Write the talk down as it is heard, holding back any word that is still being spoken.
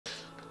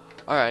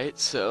Alright,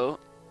 so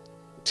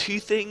two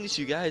things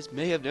you guys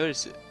may have what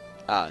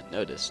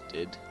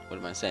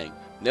am I saying?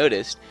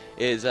 Noticed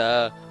is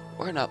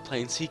we're not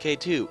playing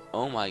CK2.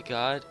 Oh my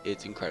god,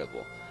 it's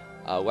incredible.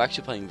 We're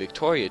actually playing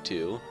Victoria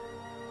 2,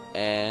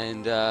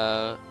 and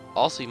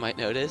also you might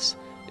notice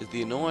is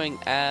the annoying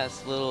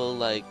ass little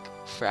like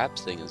fraps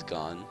thing is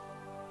gone.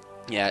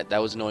 Yeah, that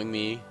was annoying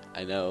me.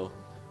 I know.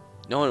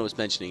 No one was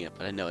mentioning it,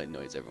 but I know it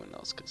annoys everyone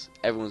else because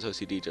everyone's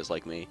OCD just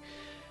like me.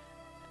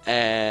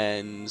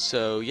 And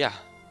so yeah,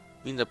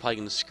 means I'm probably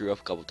gonna screw up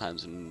a couple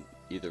times and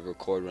either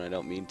record when I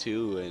don't mean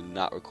to and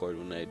not record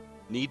when I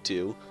need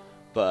to.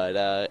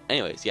 But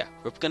anyways, yeah,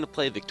 we're gonna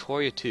play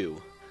Victoria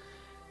 2,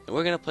 and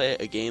we're gonna play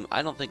a game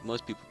I don't think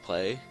most people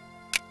play.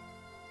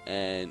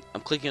 And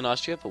I'm clicking on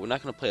Austria, but we're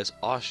not gonna play as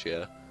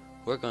Austria.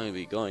 We're going to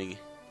be going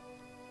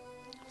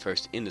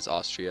first in as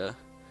Austria,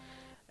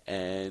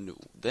 and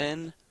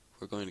then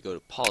we're going to go to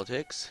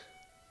politics,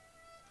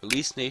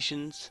 release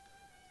nations,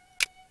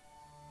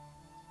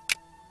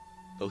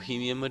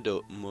 Bohemia,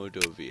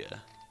 Moldovia.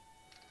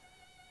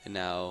 And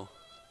now,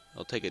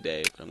 it'll take a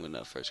day, but I'm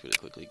gonna first really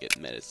quickly get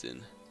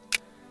medicine,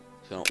 so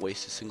I don't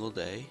waste a single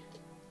day.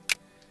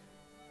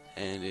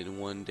 And in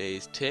one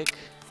day's tick,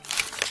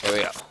 there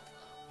we go.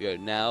 We are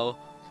now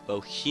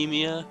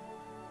Bohemia,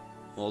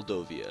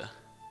 Moldovia.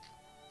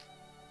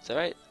 Is that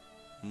right?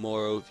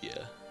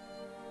 Morovia.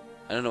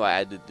 I don't know why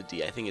I added the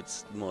D. I think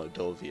it's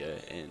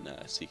Moldovia in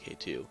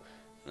CK2, and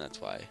that's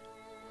why.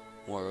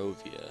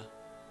 Morovia.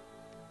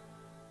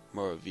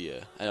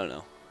 Moravia. I don't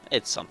know.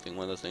 It's something,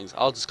 one of those things.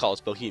 I'll just call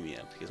it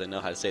Bohemia because I know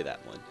how to say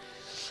that one.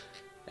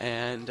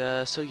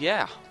 And so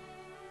yeah,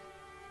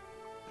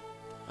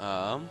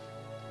 we're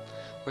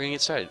gonna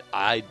get started.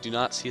 I do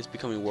not see us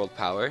becoming a world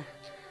power.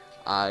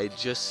 I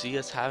just see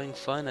us having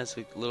fun as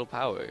a little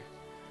power.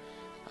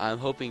 I'm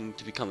hoping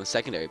to become a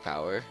secondary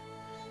power,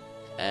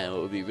 and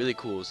what would be really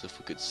cool is if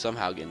we could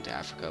somehow get into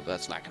Africa, but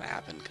that's not gonna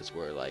happen because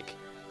we're like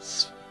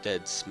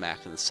dead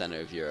smack in the center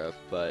of Europe.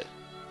 But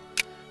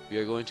we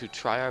are going to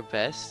try our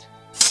best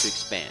to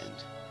expand.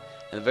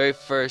 And the very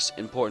first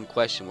important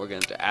question we're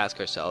going to ask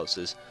ourselves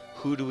is,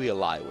 who do we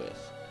ally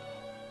with?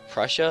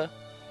 Prussia?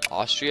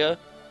 Austria?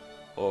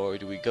 Or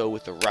do we go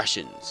with the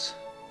Russians?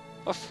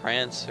 Or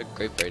France? Or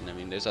Great Britain? I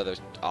mean, there's other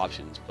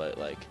options, but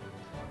like,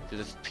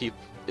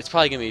 it's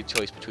probably going to be a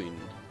choice between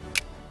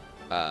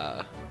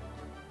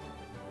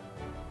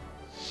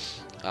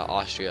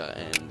Austria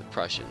and the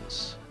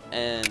Prussians.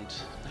 And,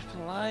 not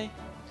gonna lie,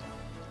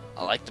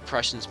 I like the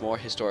Prussians more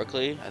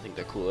historically. I think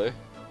they're cooler.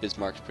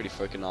 Bismarck's pretty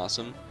freaking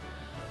awesome.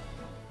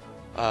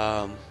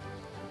 Because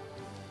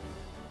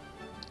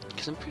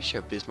I'm pretty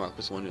sure Bismarck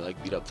was the one who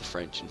like beat up the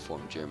French and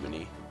formed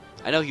Germany.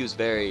 I know he was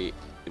very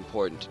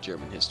important to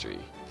German history.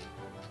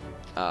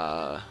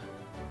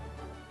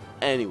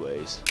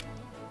 Anyways,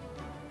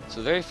 so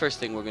the very first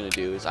thing we're gonna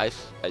do is as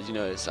you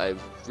notice,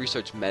 I've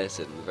researched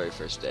medicine the very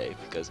first day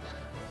because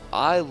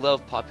I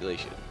love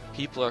population.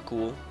 People are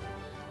cool,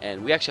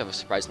 and we actually have a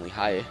surprisingly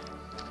high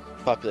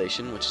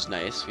population, which is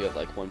nice. We have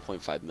like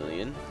 1.5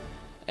 million,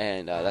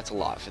 and that's a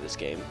lot for this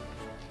game.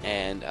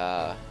 And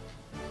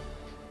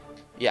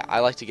yeah, I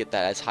like to get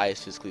that as high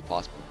as physically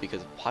possible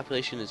because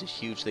population is a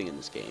huge thing in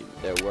this game.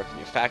 They work in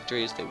your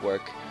factories, they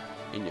work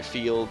in your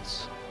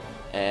fields,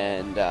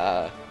 and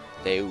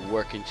they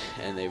work in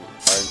and they are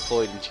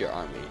employed into your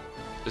army.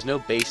 There's no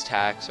base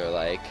tax or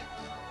like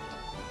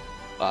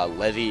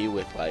levy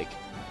with like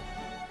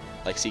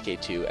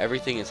CK2.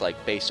 Everything is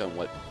like based on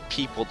what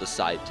people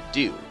decide to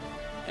do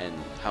and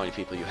how many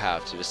people you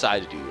have to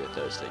decide to do with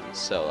those things.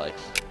 So like,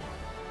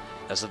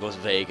 that's the most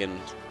vague and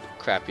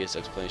crappiest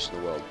explanation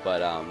in the world.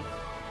 But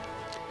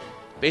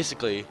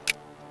basically,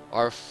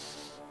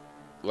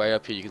 right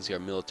up here you can see our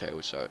military,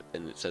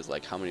 and it says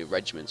like how many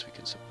regiments we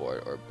can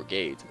support, or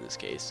brigades in this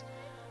case.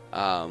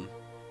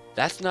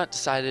 That's not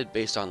decided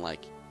based on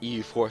like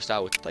EU 4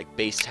 style with like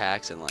base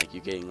tax and like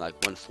you getting like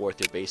 1/4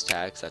 your base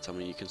tax. That's how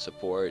many you can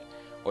support.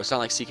 Or it's not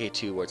like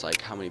CK2 where it's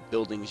like how many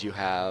buildings you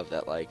have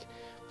that like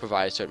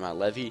provide a certain amount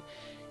of levy.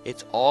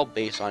 It's all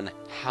based on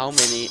how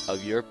many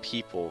of your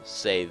people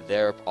say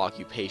their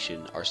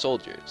occupation are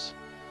soldiers.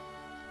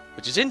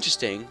 Which is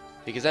interesting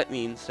because that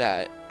means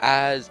that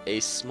as a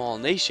small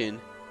nation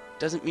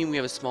doesn't mean we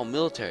have a small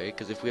military,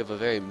 because if we have a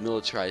very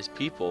militarized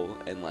people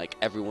and like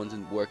everyone's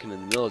working in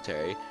the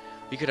military,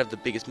 we could have the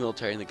biggest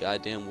military in the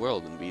goddamn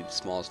world and be the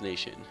smallest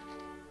nation.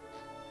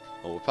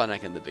 Well, we're probably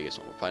not going to be the biggest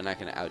one. We're probably not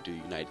going to outdo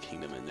United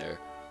Kingdom in their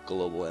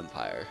global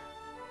empire.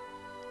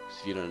 So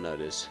if you don't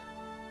notice,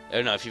 I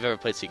don't know if you've ever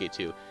played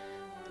CK2.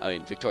 I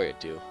mean Victoria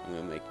 2. I'm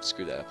gonna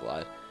screw that up a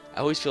lot. I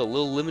always feel a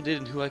little limited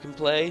in who I can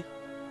play,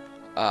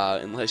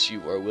 unless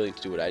you are willing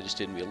to do what I just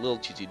did and be a little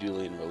cheaty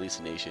doodly and release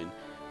a nation,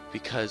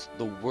 because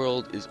the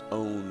world is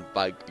owned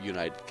by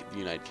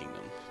United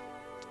Kingdom.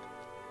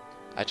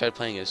 I tried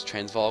playing as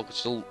Transvaal, which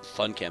is a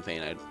fun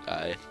campaign.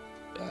 I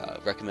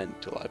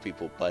recommend to a lot of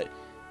people, but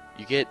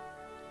you get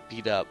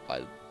beat up by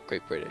the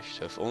Great British.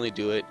 So only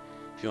do it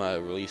if you want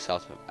to release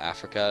South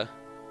Africa.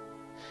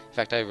 In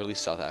fact, I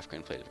released South Africa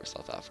and played it for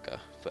South Africa.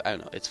 But I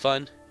don't know, it's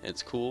fun,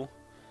 it's cool,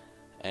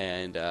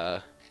 and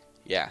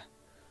yeah,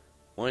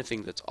 one of the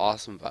things that's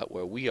awesome about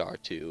where we are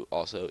too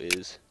also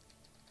is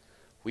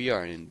we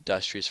are an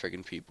industrious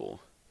friggin' people.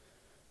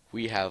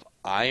 We have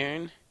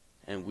iron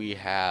and we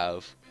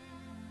have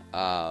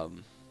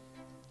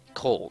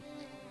coal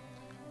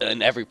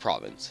in every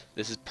province.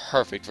 This is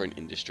perfect for an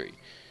industry.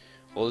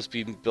 We'll just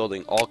be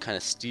building all kind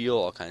of steel,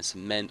 all kind of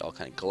cement, all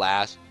kind of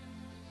glass,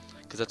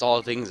 because that's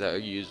all things that are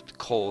used,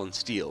 coal and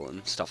steel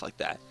and stuff like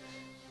that.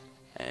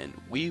 And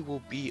we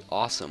will be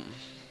awesome.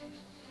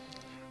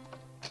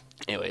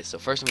 Anyway, so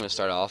first I'm going to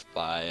start off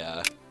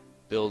by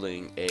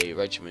building a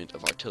regiment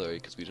of artillery,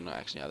 because we do not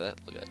actually have that.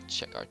 Look at that,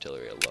 Czech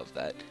artillery, I love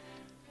that.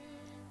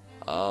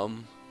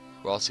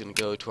 We're also going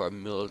to go to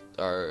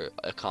our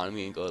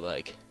economy and go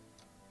like,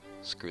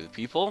 screw the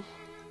people,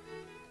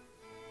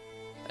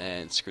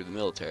 and screw the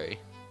military,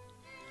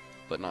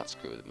 but not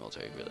screw the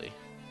military really.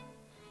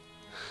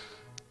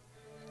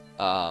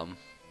 So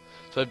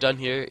what I've done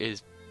here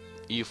is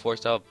EU force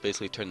style,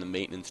 basically turn the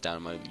maintenance down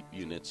on my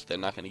units. They're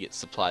not going to get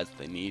supplies that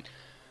they need,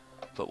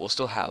 but we'll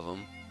still have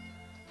them.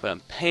 But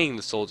I'm paying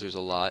the soldiers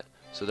a lot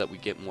so that we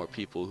get more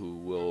people who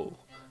will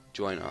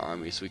join our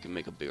army so we can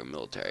make a bigger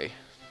military.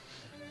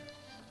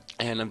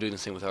 And I'm doing the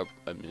same with our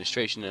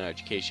administration and our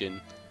education.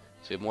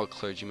 So we have more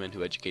clergymen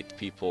who educate the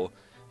people,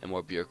 and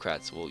more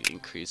bureaucrats will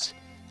increase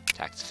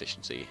tax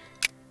efficiency.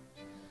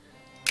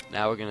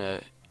 Now we're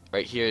gonna,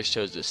 right here it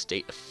shows the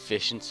state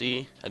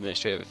efficiency,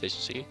 administrative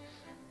efficiency.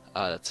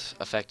 That's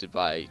affected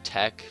by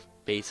tech,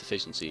 base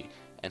efficiency,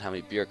 and how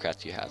many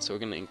bureaucrats you have. So we're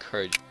gonna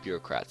encourage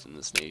bureaucrats in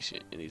this nation,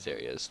 in these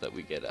areas, so that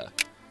we get a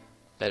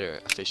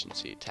better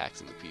efficiency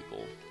taxing the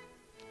people.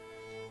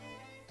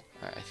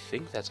 Alright, I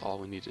think that's all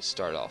we need to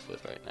start off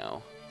with right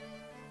now.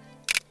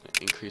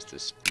 Increase the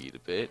speed a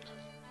bit.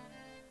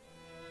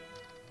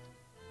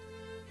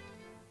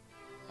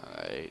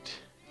 Alright,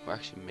 we're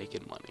actually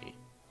making money.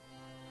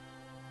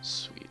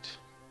 Sweet.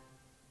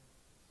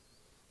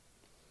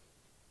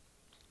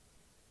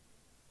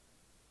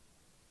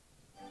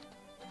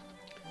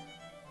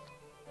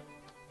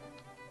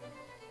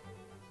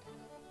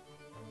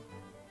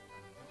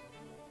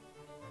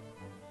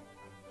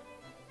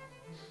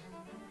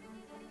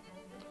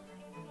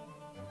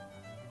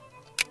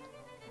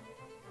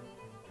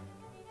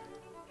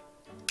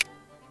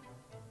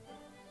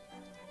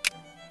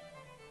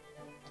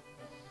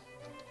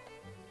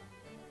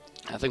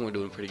 I think we're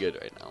doing pretty good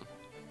right now.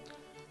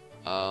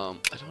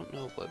 I don't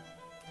know what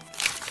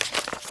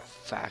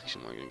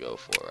faction we're gonna go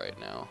for right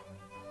now.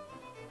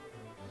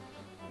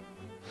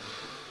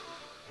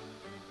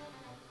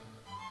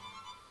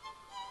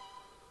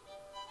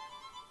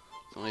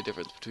 The only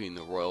difference between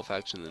the royal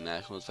faction and the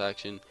nationalist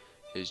faction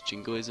is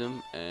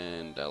jingoism,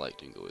 and I like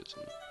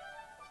jingoism.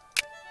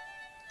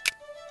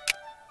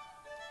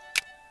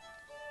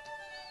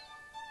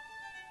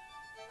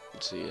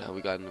 Let's see how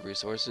we got in the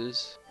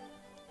resources.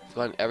 We've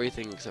gotten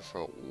everything except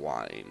for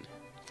wine.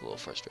 It's a little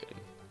frustrating.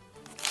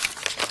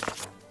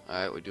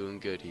 Alright, we're doing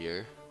good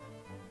here.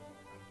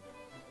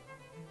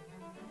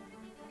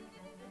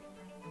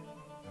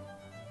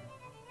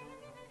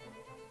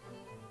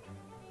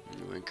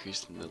 We're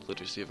increasing the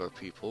literacy of our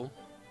people.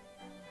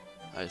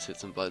 I just hit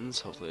some buttons.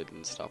 Hopefully I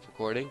didn't stop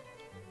recording.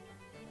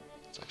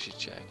 Let's actually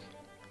check.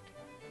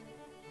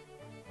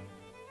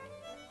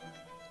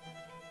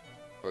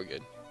 We're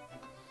good.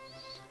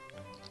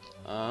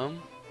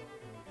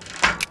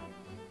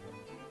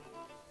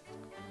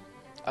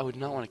 I would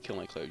not want to kill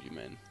my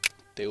clergymen.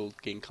 They will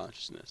gain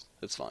consciousness.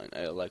 That's fine.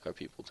 I like our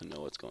people to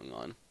know what's going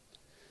on.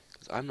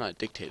 Because I'm not a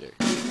dictator.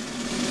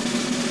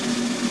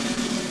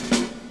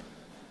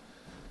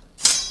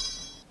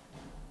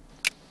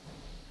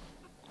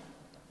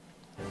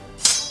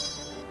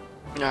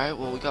 Alright,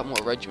 well we got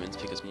more regiments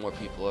because more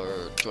people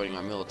are joining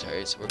our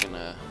military, so we're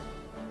gonna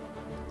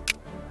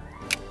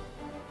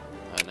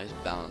have a nice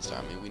balanced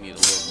army. We need a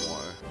little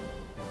more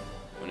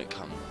when it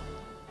comes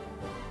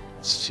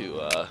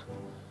to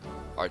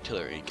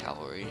artillery and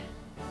cavalry.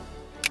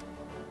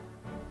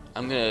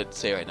 I'm gonna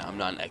say right now, I'm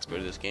not an expert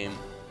at this game.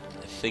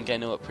 I think I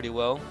know it pretty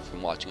well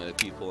from watching other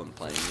people and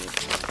playing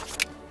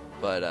it,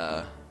 but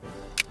I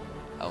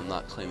will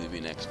not claim to be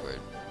an expert.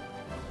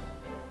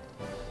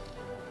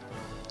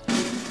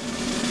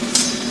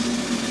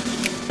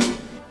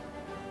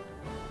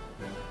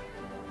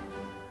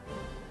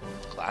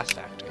 Glass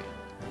factory.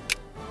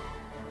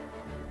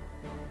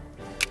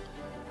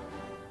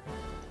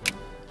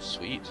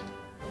 Sweet.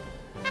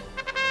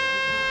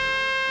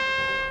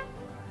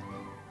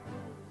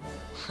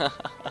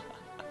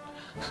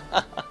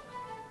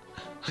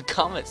 A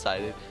comet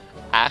sighted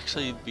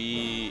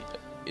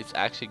it's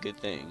actually a good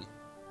thing.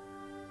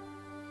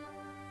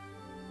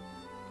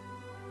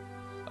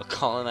 A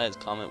colonized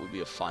comet would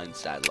be a fine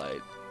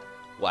satellite.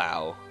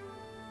 Wow.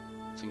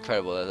 It's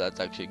incredible that that's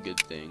actually a good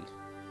thing.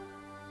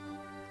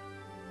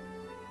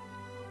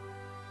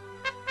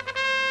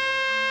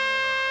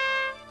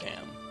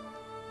 Damn.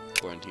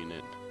 Quarantine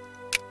it.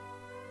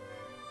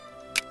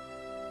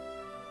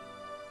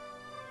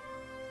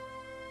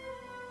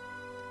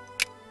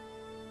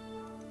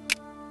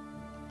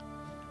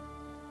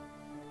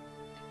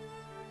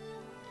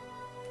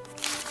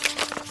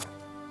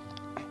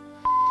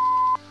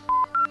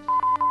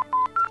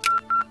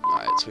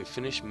 so we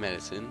finished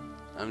medicine.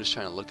 I'm just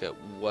trying to look at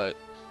what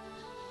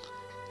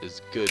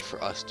is good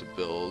for us to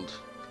build,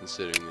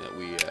 considering that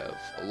we have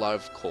a lot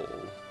of coal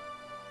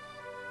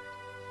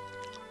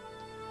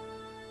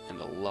and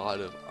a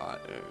lot of iron.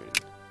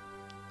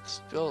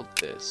 Let's build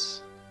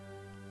this.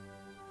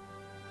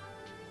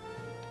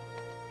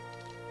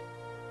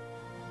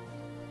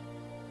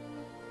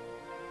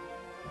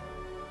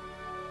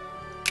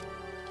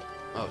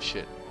 Oh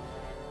shit.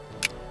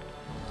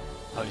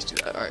 I always do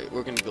that. Alright,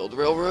 we're gonna build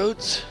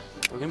railroads.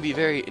 We're gonna be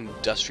very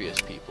industrious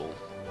people.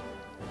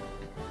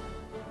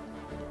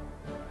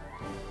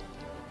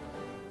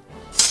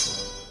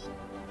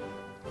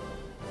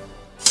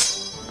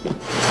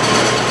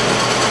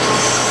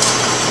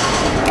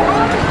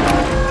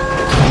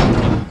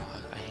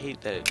 I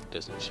hate that it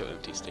doesn't show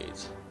empty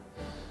states.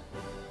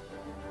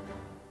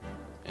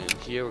 And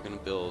here we're gonna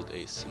build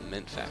a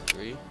cement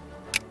factory.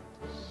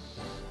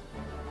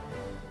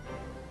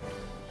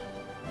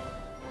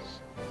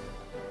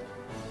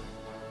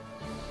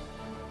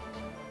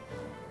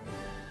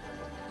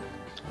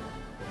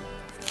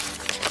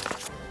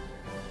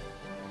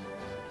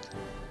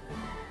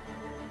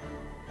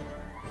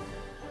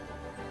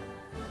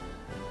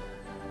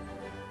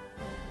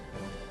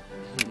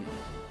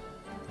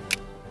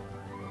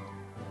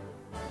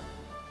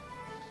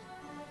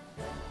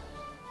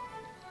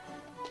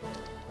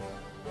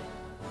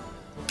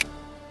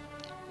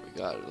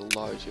 Got a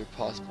larger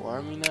possible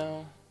army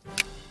now.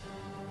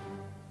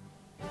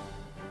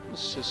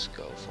 Let's just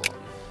go for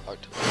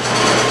artillery.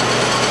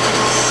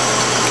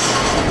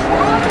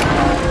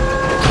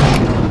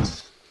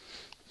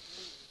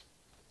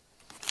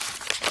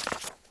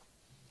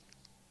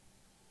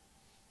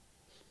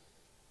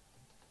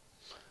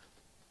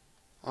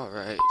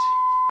 Alright.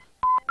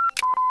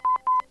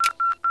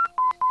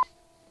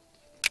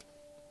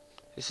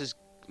 This is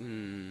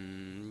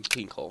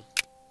clean coal.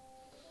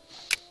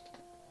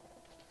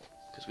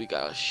 Because we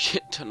got a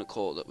shit ton of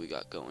coal that we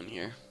got going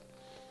here.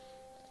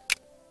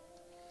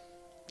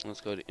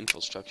 Let's go to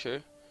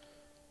infrastructure.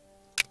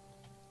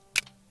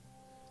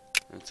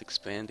 Let's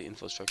expand the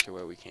infrastructure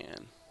where we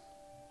can.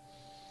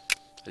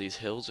 Are these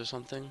hills or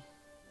something?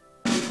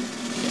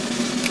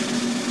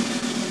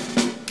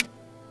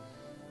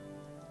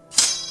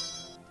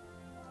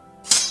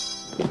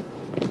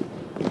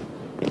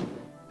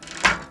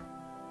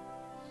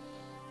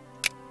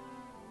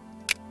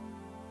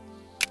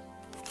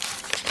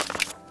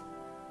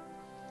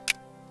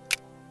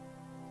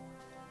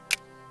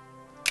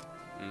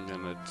 And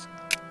then let's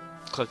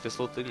click this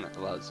little thing that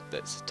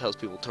tells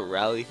people to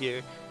rally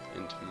here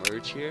and to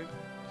merge here.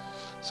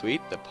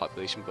 Sweet, the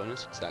population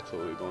bonus, exactly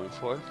what we're going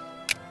for.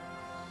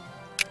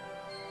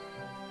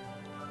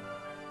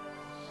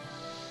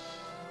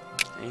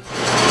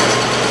 Anything?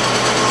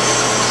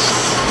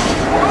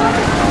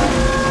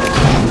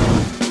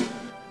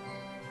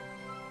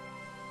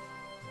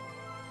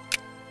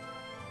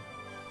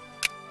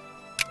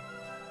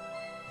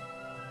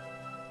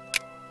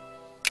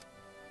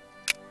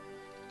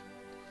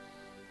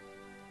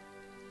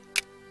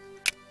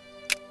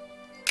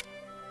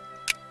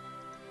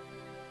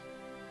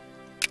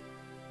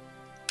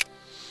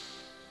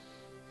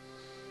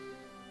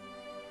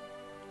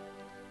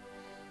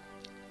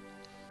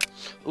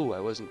 Ooh,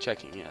 I wasn't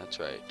checking. Yeah, that's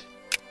right.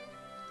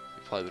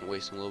 We've probably been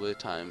wasting a little bit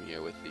of time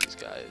here with these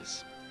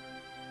guys.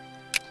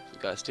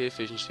 We've got state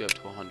efficiency up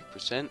to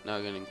 100%. Now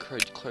we're going to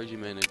encourage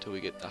clergymen until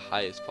we get the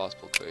highest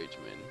possible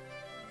clergymen,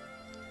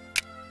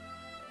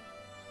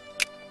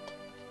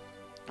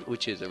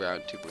 which is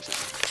around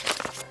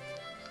 2%.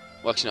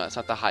 Well, actually, no, it's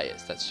not the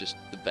highest. That's just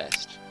the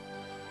best.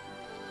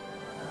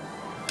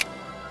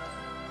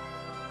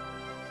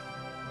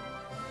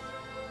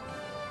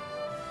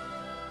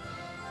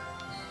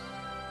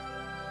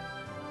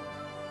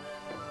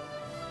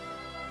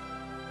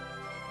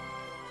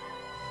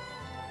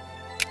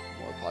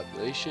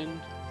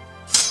 Population.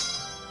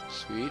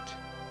 Sweet.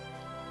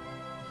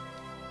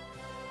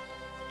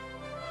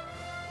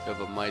 You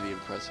have a mighty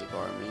impressive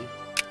army.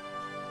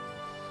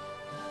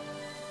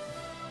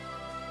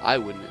 I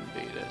wouldn't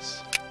invade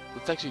us.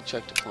 Let's actually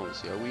check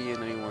diplomacy. Are we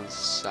in anyone's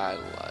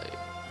satellite?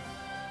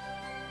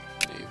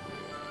 Neighbors.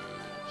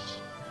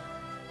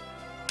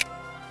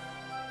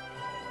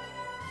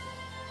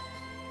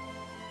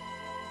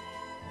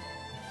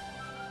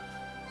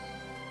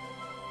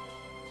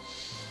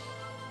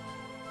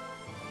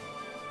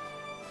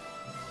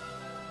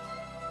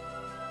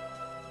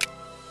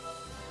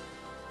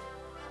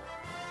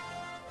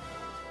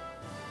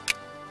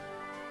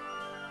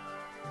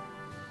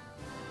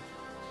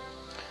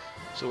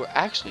 So we're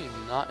actually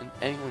not in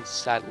anyone's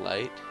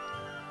satellite.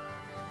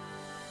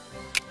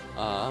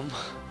 No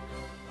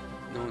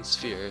one's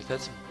sphere.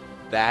 That's a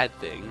bad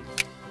thing.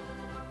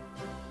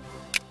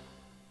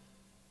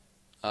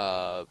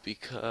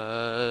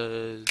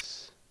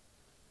 Because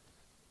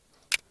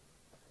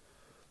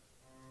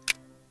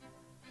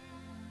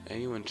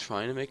anyone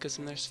trying to make us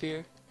in their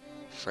sphere?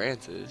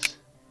 France is.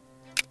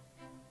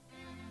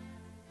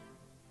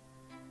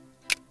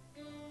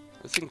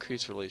 Let's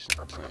increase relations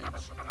with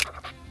France.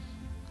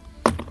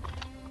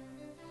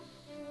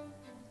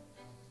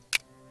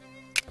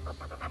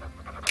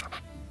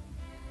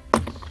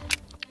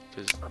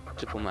 because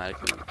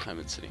diplomatically we're kind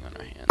of sitting on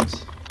our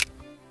hands.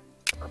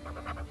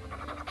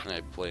 And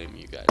I blame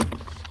you guys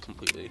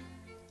completely.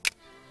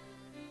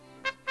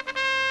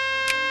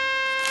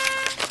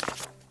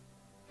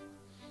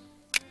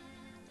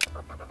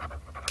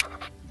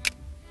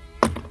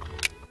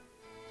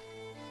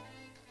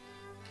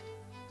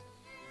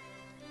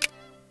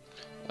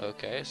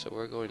 Okay, so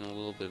we're going a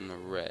little bit in the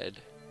red.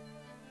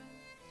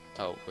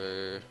 Oh,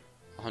 we're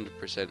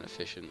 100%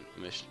 efficient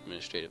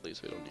administratively,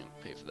 so we don't need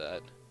to pay for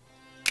that.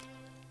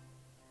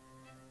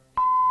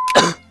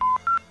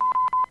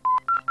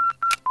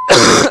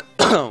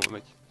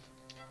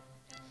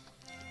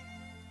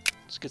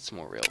 Let's get some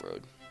more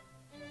railroad.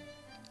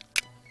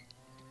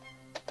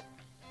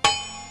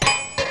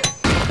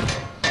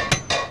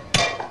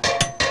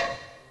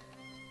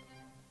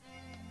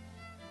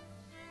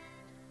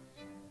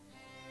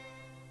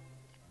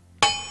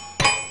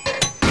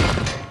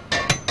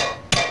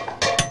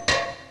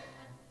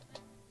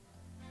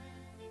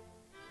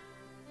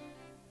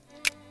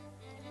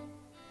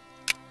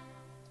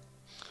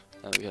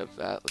 Now we have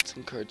that, let's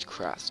encourage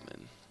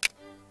craftsmen.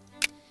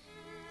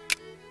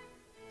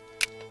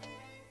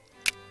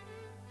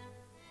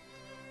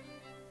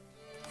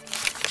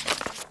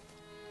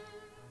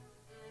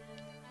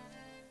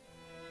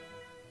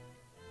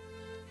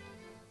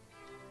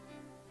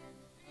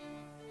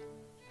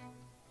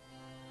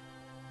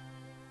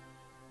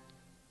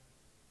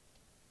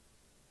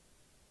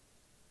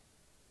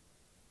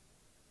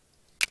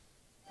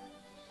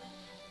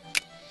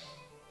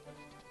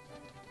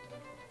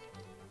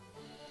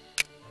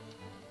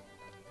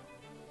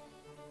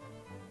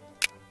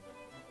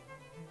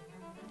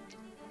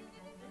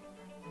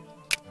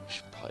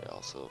 Should probably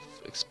also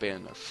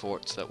expand our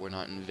forts so that we're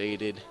not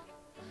invaded.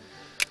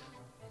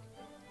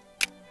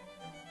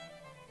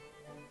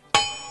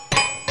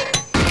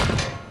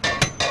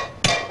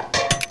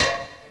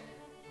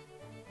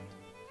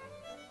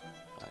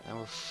 Alright, now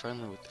we're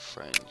friendly with the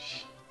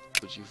French.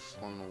 Would you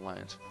form an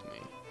alliance with me?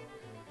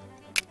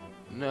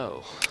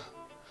 No.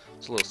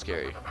 It's a little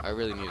scary. I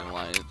really need an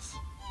alliance.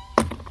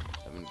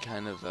 I've been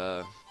kind of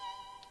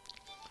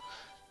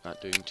not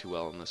doing too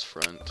well on this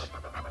front.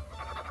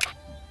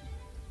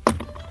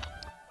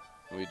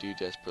 We do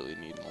desperately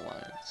need an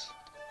alliance.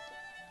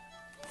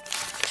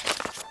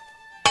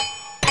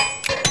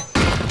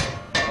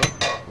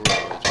 Oh,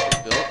 railroads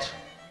are built.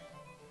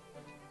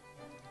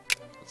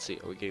 Let's see,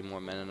 are we getting more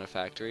men in our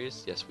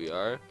factories? Yes, we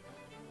are.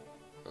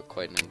 We're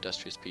quite an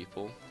industrious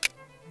people.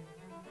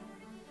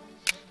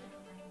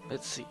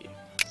 Let's see.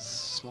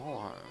 Small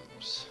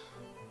arms.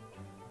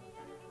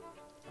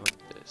 What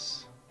about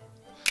this?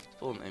 Let's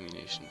build an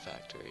ammunition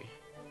factory.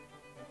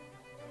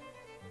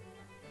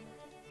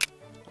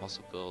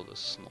 Also build a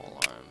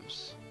small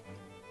arms.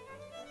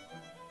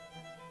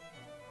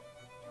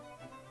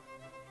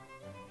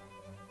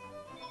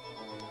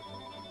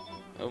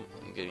 Oh,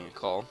 I'm getting a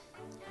call.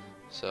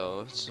 So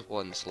let's just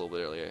end this a little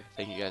bit earlier.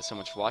 Thank you guys so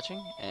much for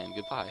watching, and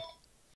goodbye.